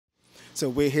So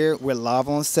we're live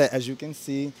on set, as you can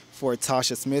see, for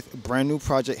Tasha Smith, brand new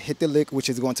project, Hit the Lick, which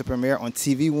is going to premiere on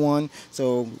TV1.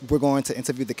 So we're going to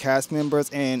interview the cast members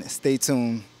and stay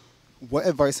tuned. What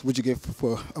advice would you give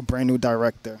for a brand new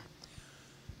director?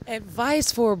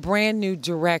 Advice for a brand new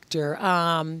director.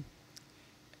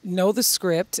 Know the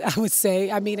script, I would say.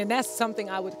 I mean, and that's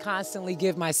something I would constantly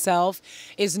give myself,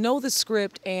 is know the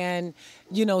script and,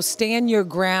 stand your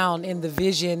ground in the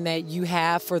vision that you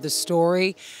have for the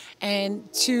story. And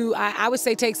I would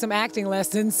say take some acting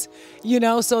lessons,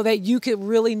 so that you could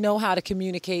really know how to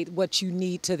communicate what you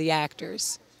need to the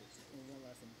actors.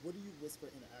 What do you whisper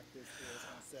in an actor's ears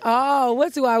on set? Oh,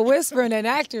 what do I whisper in an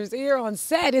actor's ear on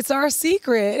set? It's our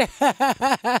secret.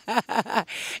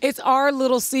 It's our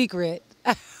little secret.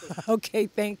 Okay,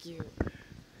 thank you.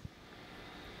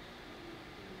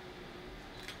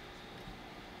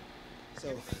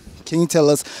 So, can you tell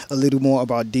us a little more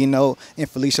about Dino and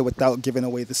Falicia without giving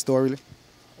away the story?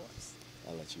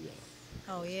 I'll let you go.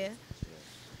 Oh, yeah?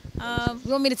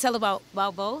 You want me to tell about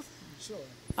both? Sure.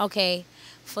 Okay.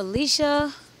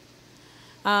 Falicia,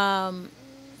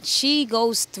 she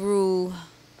goes through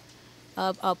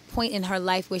a point in her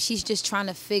life where she's just trying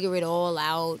to figure it all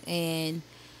out. And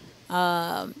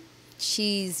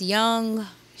she's young.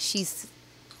 She's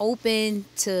open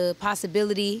to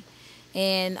possibility.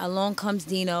 And along comes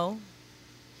Dino.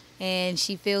 And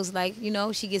she feels like,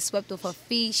 she gets swept off her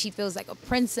feet. She feels like a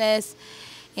princess.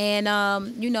 And,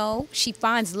 she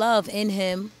finds love in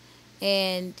him.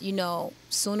 And,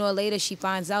 sooner or later she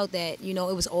finds out that,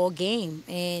 it was all game.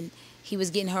 And he was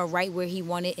getting her right where he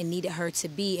wanted and needed her to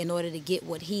be in order to get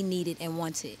what he needed and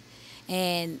wanted.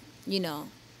 And,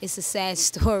 it's a sad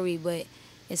story, but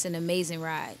it's an amazing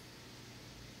ride.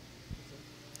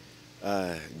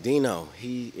 Dino,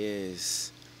 he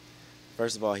is,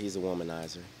 first of all, he's a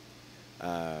womanizer.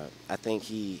 I think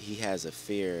he has a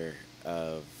fear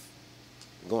of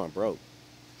going broke,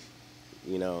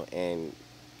 and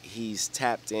he's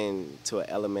tapped into an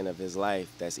element of his life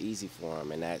that's easy for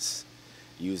him, and that's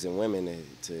using women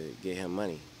to get him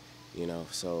money,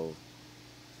 so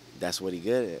that's what he's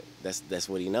good at. That's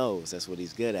what he knows. That's what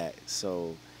he's good at.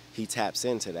 So he taps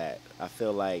into that. I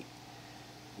feel like,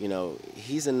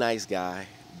 he's a nice guy,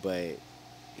 but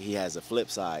he has a flip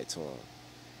side to him.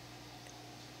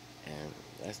 And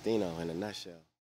that's Dino in a nutshell.